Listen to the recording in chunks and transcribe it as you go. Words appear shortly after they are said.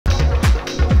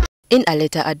In a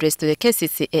letter addressed to the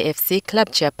KCCA FC club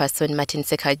chairperson Martin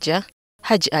Sekajja,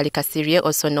 Haji Ali Kasirye,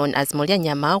 also known as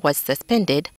Mulyanyama, was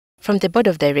suspended from the board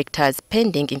of directors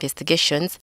pending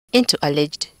investigations into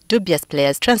alleged dubious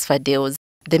players' transfer deals.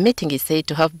 The meeting is said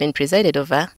to have been presided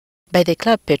over by the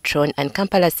club patron and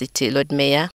Kampala City Lord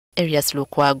Mayor Erias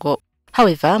Lukwago.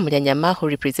 However, Mulyanyama, who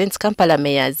represents Kampala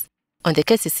mayors on the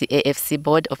KCCA FC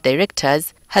board of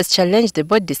directors, has challenged the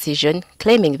board decision,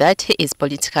 claiming that he is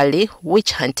politically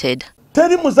witch-hunted. No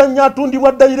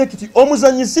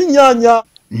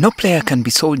player can be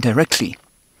sold directly.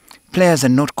 Players are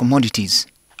not commodities.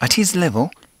 At his level,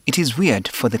 it is weird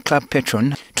for the club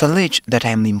patron to allege that I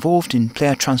am involved in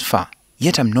player transfer,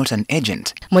 yet I'm not an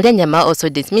agent. Mulyanyama also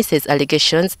dismisses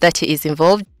allegations that he is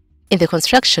involved in the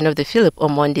construction of the Philip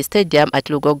Omondi Stadium at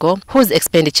Lugogo, whose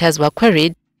expenditures were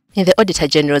queried in the Auditor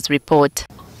General's report.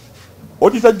 The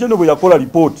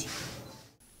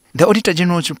Auditor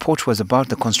General's report was about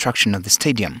the construction of the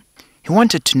stadium. He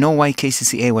wanted to know why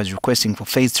KCCA was requesting for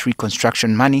Phase 3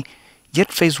 construction money,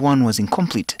 yet Phase 1 was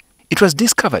incomplete. It was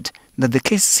discovered that the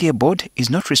KCCA board is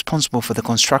not responsible for the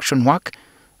construction work,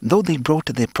 though they brought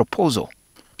the proposal.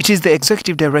 It is the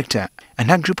executive director and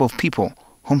her group of people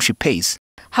whom she pays.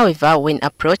 However, when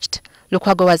approached,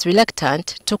 Lukwago was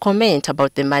reluctant to comment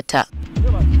about the matter.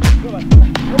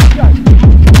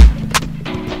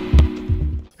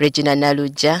 Regina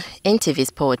Naluja, NTV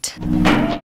Sport.